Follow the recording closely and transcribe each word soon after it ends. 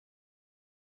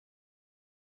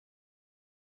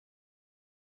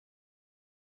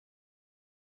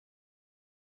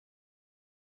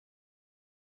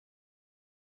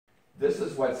this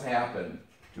is what's happened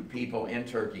to people in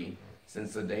Turkey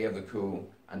since the day of the coup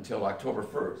until October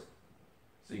 1st.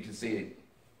 So you can see,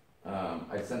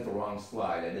 I sent the wrong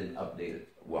slide. I didn't update it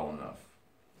well enough.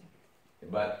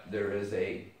 But there is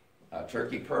a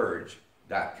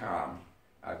turkeypurge.com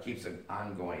keeps an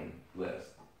ongoing list.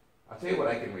 I'll tell you what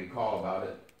I can recall about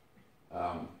it.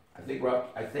 I think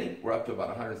we're up to about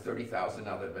 130,000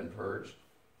 now that have been purged.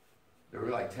 There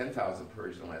were like 10,000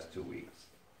 purged in the last 2 weeks.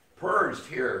 Purged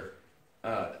here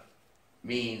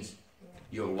means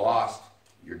you lost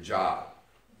your job,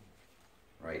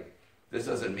 right? This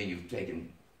doesn't mean you've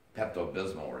taken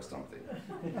Pepto-Bismol or something,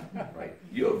 right?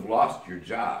 You have lost your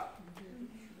job.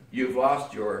 You've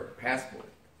lost your passport.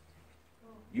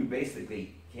 You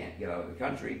basically can't get out of the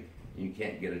country, and you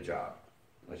can't get a job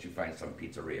unless you find some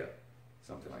pizzeria,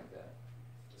 something like that.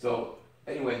 So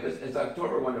anyway, it's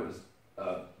October when it was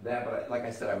that, but like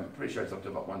I said, I'm pretty sure it's up to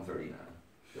about 130 now.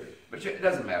 But it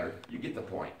doesn't matter. You get the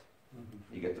point.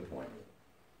 You get the point.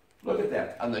 Look at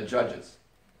that on the judges.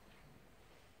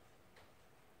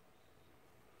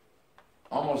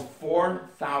 Almost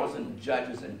 4,000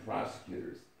 judges and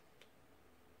prosecutors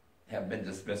have been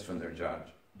dismissed from their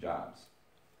jobs.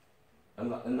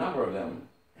 A number of them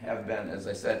have been, as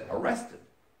I said, arrested.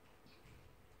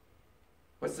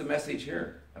 What's the message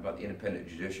here about the independent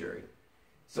judiciary?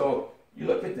 So you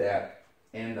look at that,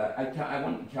 and I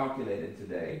went and calculated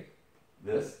today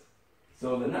this.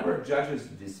 So the number of judges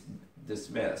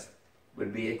dismissed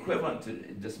would be equivalent to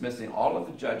dismissing all of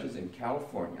the judges in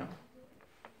California,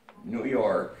 New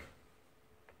York,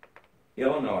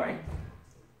 Illinois,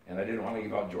 and I didn't want to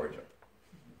leave out Georgia.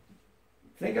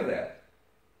 Think of that.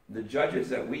 The judges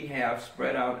that we have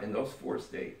spread out in those 4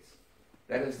 states,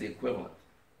 that is the equivalent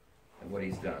of what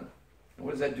he's done. And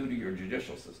what does that do to your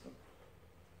judicial system?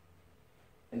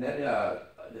 And then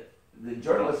the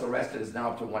journalists arrested is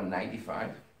now up to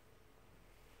 195.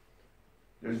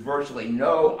 There's virtually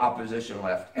no opposition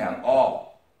left at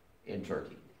all in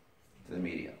Turkey to the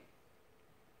media,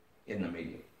 in the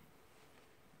media.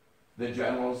 The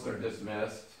generals are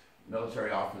dismissed,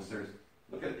 military officers.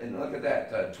 Look at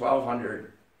that,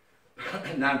 1,200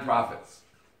 nonprofits.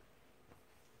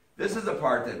 This is the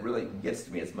part that really gets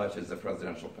to me as much as the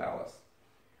presidential palace.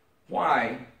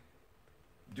 Why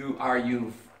are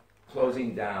you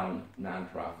closing down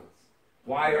nonprofits?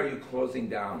 Why are you closing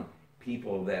down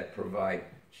people that provide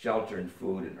shelter and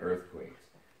food in earthquakes,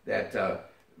 that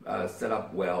set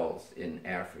up wells in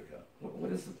Africa?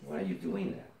 Why are you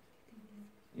doing that?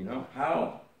 You know,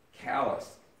 how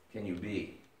callous can you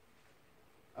be?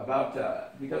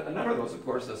 Because a number of those, of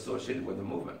course, are associated with the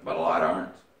movement, but a lot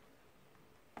aren't.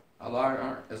 A lot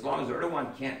aren't. As long as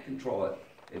Erdogan can't control it,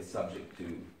 it's subject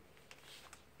to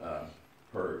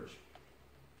purge.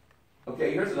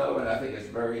 Okay, here's another one I think is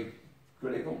very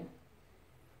critical.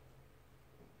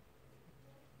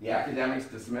 The academics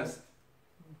dismissed.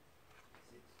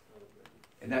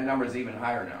 And that number is even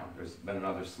higher now. There's been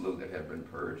another slew that have been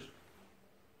purged.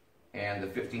 And the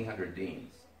 1,500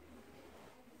 deans.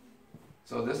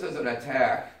 So this is an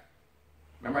attack.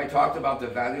 Remember I talked about the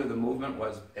value of the movement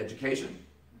was education?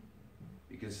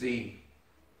 You can see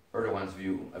Erdogan's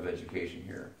view of education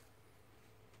here.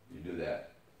 You do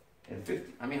that. And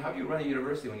how do you run a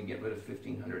university when you get rid of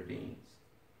 1,500 deans?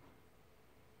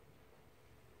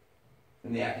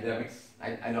 And the academics,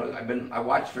 I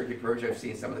watched Turkey Purge. I've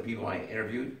seen some of the people I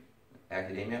interviewed,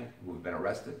 academia, who have been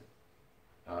arrested.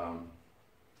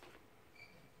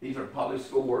 These are public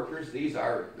school workers. These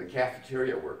are the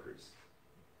cafeteria workers.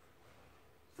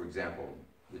 For example,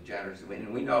 the janitors.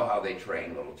 And we know how they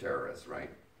train little terrorists, right?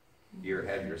 Here,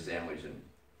 have your sandwich, and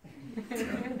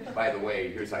by the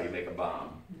way, here's how you make a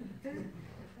bomb.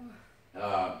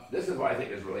 This is what I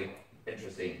think is really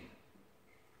interesting.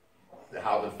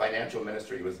 How the financial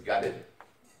ministry was gutted,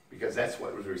 because that's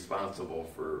what was responsible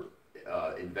for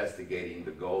investigating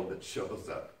the gold that shows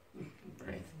up.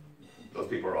 Right? Those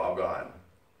people are all gone.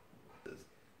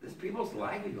 These people's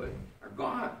livelihood are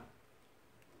gone.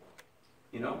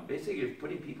 You know, basically you're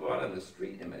putting people out on the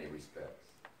street in many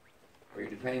respects. Or you're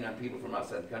depending on people from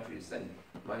outside the country to send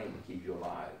money to keep you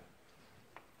alive.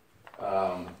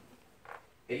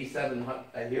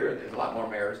 8,700 here, there's a lot more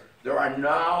mayors. There are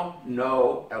now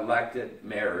no elected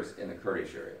mayors in the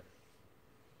Kurdish area.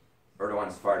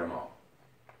 Erdogan's fired them all.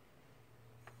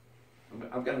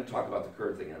 I'm going to talk about the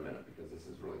Kurd thing in a minute because this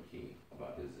is really key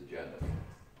about his agenda.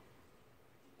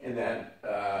 And then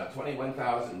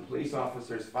 21,000 police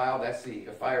officers fired. That's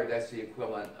the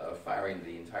equivalent of firing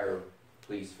the entire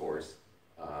police force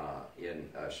in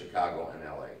Chicago and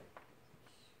LA.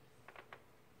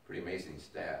 Pretty amazing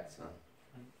stats, huh?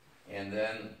 And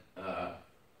then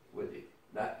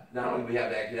not only do we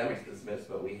have academics dismissed,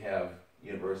 but we have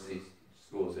universities,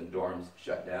 schools, and dorms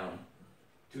shut down.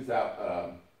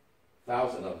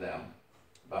 2,000 of them,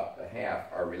 about a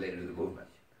half, are related to the movement.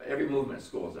 Every movement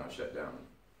school is now shut down.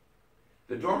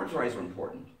 The dormitories were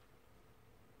important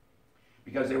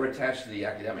because they were attached to the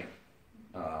academic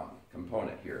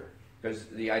component here. Because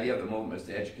the idea of the movement is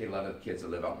to educate a lot of the kids that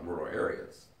live out in rural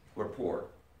areas who are poor.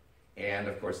 And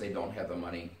of course, they don't have the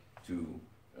money to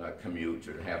commute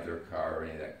or to have their car or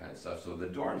any of that kind of stuff. So the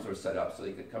dorms were set up so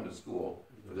they could come to school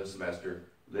for the semester,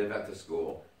 live at the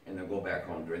school, and then go back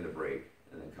home during the break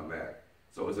and then come back.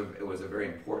 So it was a very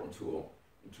important tool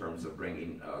in terms of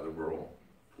bringing the rural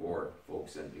poor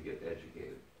folks in to get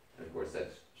educated. And of course,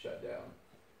 that's shut down.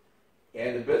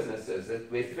 And the businesses,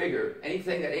 they figure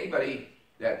anything that anybody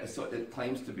that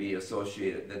claims to be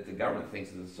associated, that the government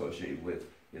thinks is associated with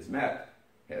is met,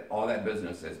 all that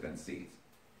business has been seized.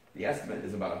 The estimate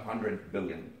is about $100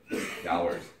 billion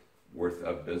worth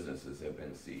of businesses have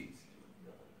been seized.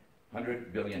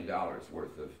 $100 billion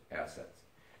worth of assets.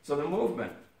 So the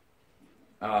movement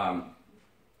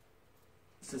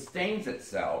sustains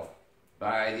itself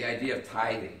by the idea of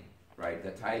tithing, right?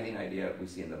 The tithing idea we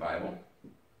see in the Bible.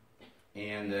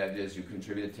 And that is you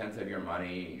contribute a tenth of your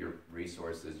money, your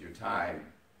resources, your time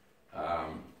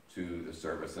to the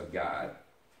service of God.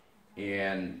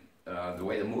 And the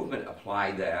way the movement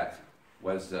applied that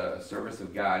was service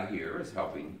of God here is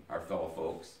helping our fellow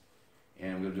folks.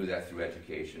 And we'll do that through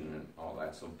education and all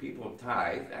that. So people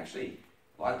tithe. Actually,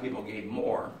 a lot of people gave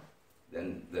more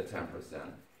than the 10%.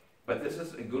 But this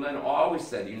is, Gulen always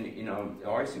said,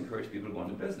 always encouraged people to go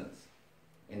into business.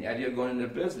 And the idea of going into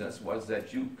business was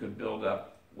that you could build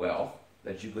up wealth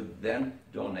that you could then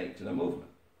donate to the movement.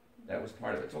 That was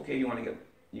part of it. It's okay, you want to get,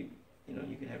 you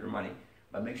can have your money,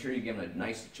 but make sure you give them a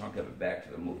nice chunk of it back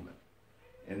to the movement.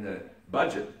 And the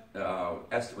budget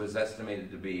was estimated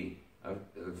to be a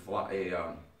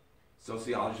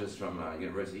sociologist from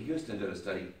University of Houston did a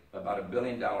study about $1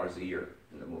 billion a year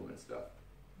in the movement stuff.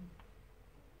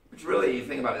 Which really, you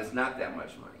think about it, it's not that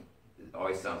much money. It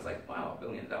always sounds like, wow, $1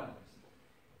 billion.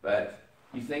 But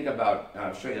you think about,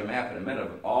 I'll show you the map in a minute,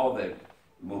 of all the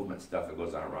movement stuff that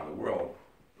goes on around the world.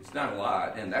 It's not a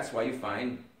lot, and that's why you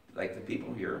find, like the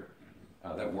people here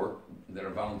that are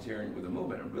volunteering with the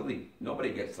movement, and really,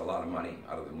 nobody gets a lot of money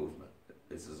out of the movement.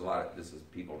 This is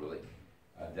people really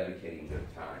dedicating their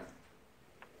time.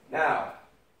 Now,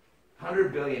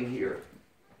 100 billion here.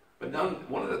 But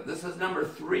this is number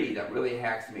 3 that really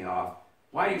hacks me off.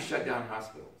 Why do you shut down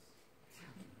hospitals?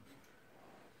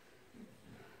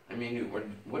 I mean,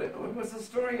 what was the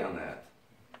story on that?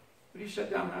 Why do you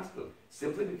shut down hospitals?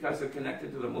 Simply because they're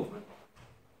connected to the movement?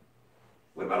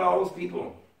 What about all those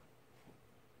people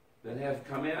that have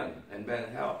come in and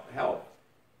been helped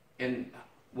and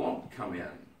won't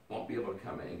be able to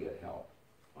come in and get help?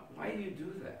 Why do you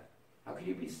do that? How can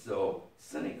you be so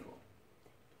cynical?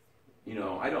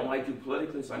 I don't like you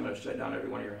politically, so I'm going to shut down every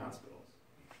one of your hospitals.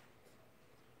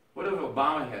 What if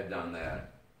Obama had done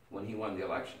that when he won the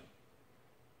election?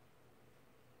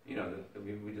 We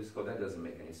just go, that doesn't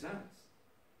make any sense.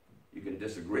 You can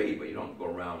disagree, but you don't go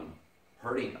around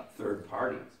hurting third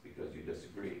parties because you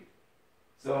disagree.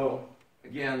 So,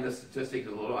 again, this statistic is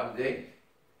a little out of date,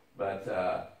 but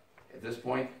at this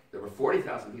point, there were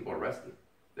 40,000 people arrested.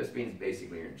 This means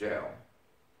basically you're in jail.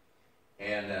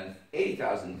 And then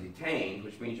 80,000 detained,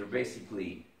 which means you're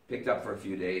basically picked up for a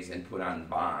few days and put on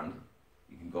bond.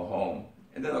 You can go home,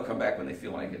 and then they'll come back when they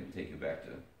feel like it and take you back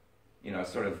to,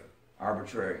 sort of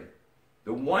arbitrary.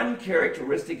 The one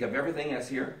characteristic of everything that's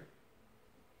here,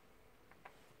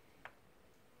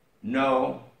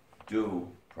 no due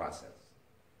process.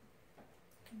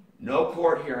 No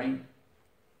court hearing,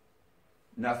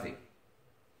 nothing.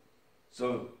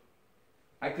 So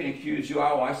I can accuse you,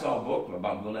 I saw a book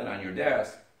about Gulen on your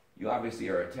desk. You obviously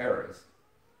are a terrorist.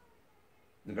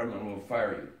 The government will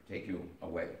fire you, take you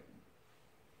away.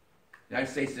 The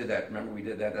United States did that. Remember we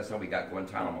did that? That's how we got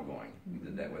Guantanamo going. We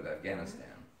did that with Afghanistan.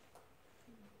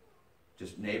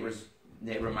 Just neighbor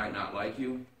might not like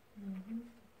you,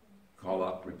 call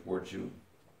up, report you.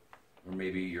 Or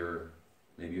maybe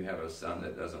you have a son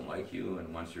that doesn't like you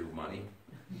and wants your money.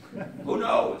 Who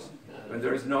knows? But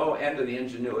there's no end to the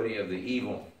ingenuity of the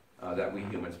evil that we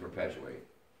humans perpetuate.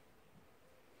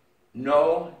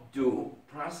 No due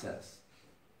process.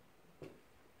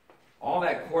 All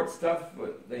that court stuff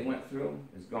they went through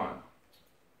is gone.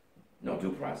 No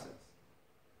due process.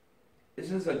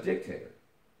 This is a dictator.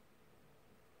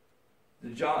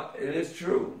 It is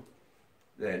true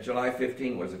that July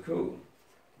 15 was a coup,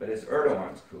 but it's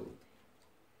Erdogan's coup.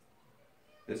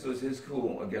 This was his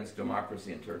coup against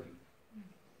democracy in Turkey.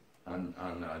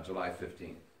 on July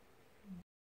 15th.